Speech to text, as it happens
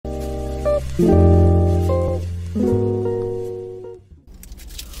What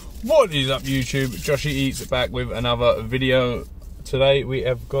is up YouTube? Joshy Eats back with another video. Today we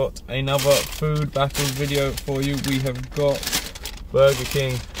have got another food battles video for you. We have got Burger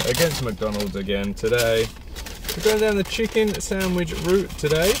King against McDonald's again today. We're going down the chicken sandwich route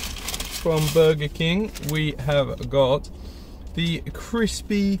today. From Burger King we have got the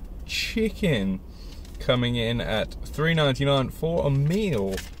crispy chicken coming in at $3.99 for a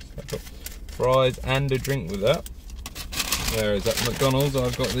meal. I've got fries and a drink with that. There is at McDonald's.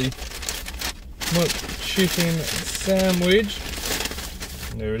 I've got the McChicken sandwich.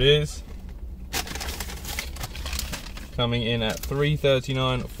 There it is. Coming in at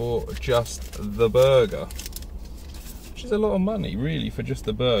 $3.39 for just the burger. Which is a lot of money, really, for just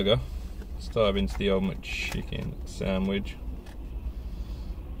the burger. Let's dive into the old McChicken sandwich.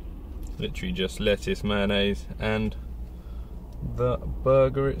 Literally just lettuce, mayonnaise, and the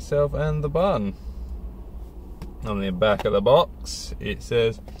burger itself and the bun. On the back of the box it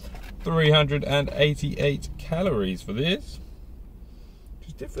says 388 calories for this, which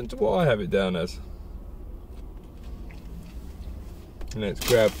is different to what I have it down as. Let's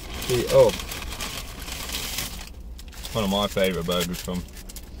grab the one of my favourite burgers from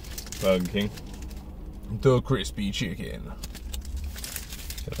Burger King, the crispy chicken.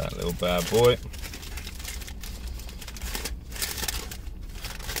 Look at that little bad boy.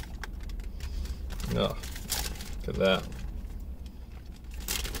 Oh. Look at that.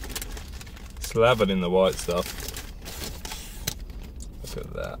 Slathered in the white stuff. Look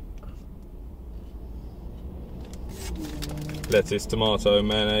at that. Lettuce, tomato,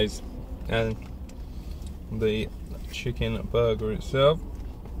 mayonnaise, and the chicken burger itself.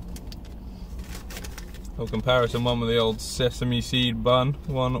 A comparison, one with the old sesame seed bun,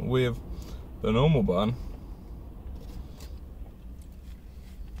 one with the normal bun.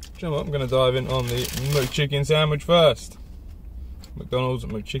 You know what, I'm going to dive in on the McChicken sandwich first. McDonald's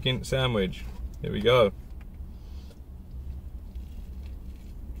McChicken sandwich. Here we go.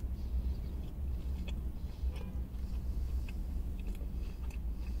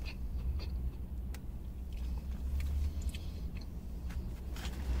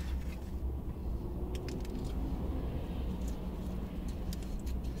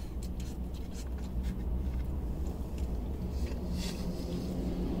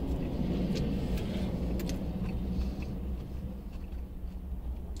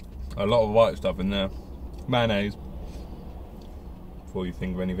 A lot of white stuff in there. Mayonnaise, before you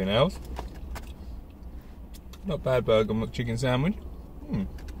think of anything else. Not bad burger McChicken sandwich. A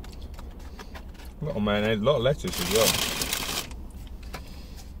lot of mayonnaise, a lot of lettuce as well.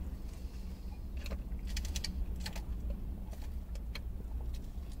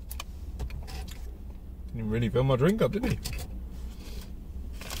 Didn't really fill my drink up, did he?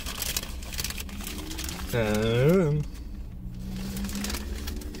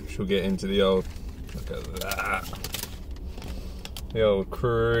 She'll get into the old, look at that, the old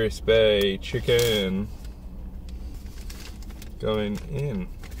crispy chicken going in.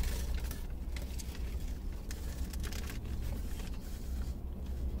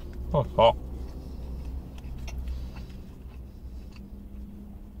 Hot, hot.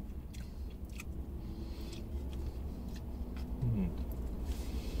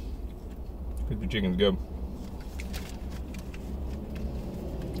 The chicken's good.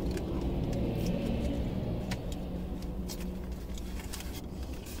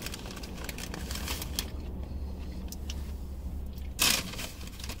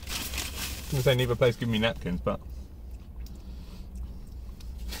 I was going to say neither place give me napkins, but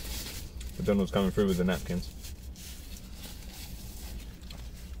McDonald's coming through with the napkins.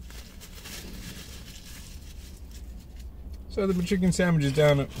 So the McChicken sandwich is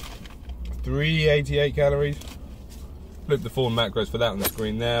down at 388 calories. Flip the full macros for that on the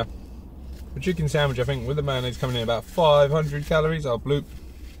screen there. The chicken sandwich, I think, with the mayonnaise coming in about 500 calories. I'll bloop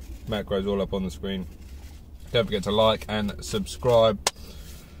macros all up on the screen. Don't forget to like and subscribe,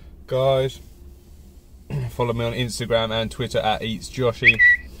 guys. Follow me on Instagram and Twitter at EatsJoshy.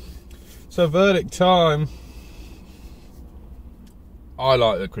 So verdict time. I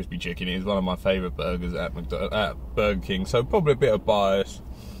like the crispy chicken. It's one of my favourite burgers at Burger King. So probably a bit of bias.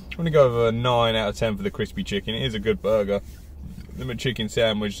 I'm going to go over a 9 out of 10 for the crispy chicken. It is a good burger. The McChicken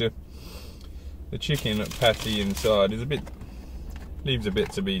sandwich, the chicken patty inside is leaves a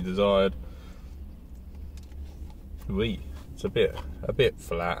bit to be desired. It's a bit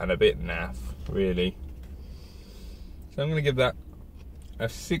flat and a bit naff, really. So I'm going to give that a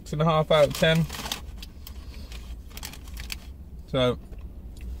 6.5 out of 10. So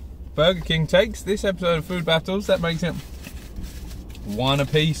Burger King takes this episode of Food Battles. That makes it 1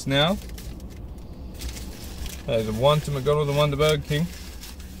 apiece now. There's a 1 to McDonald's and 1 to Burger King.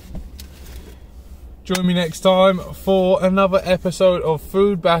 Join me next time for another episode of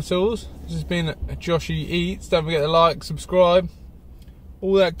Food Battles. This has been Joshy Eats. Don't forget to like, subscribe,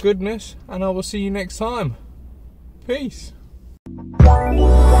 all that goodness, and I will see you next time. Peace.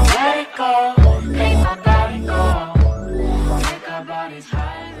 Let it go.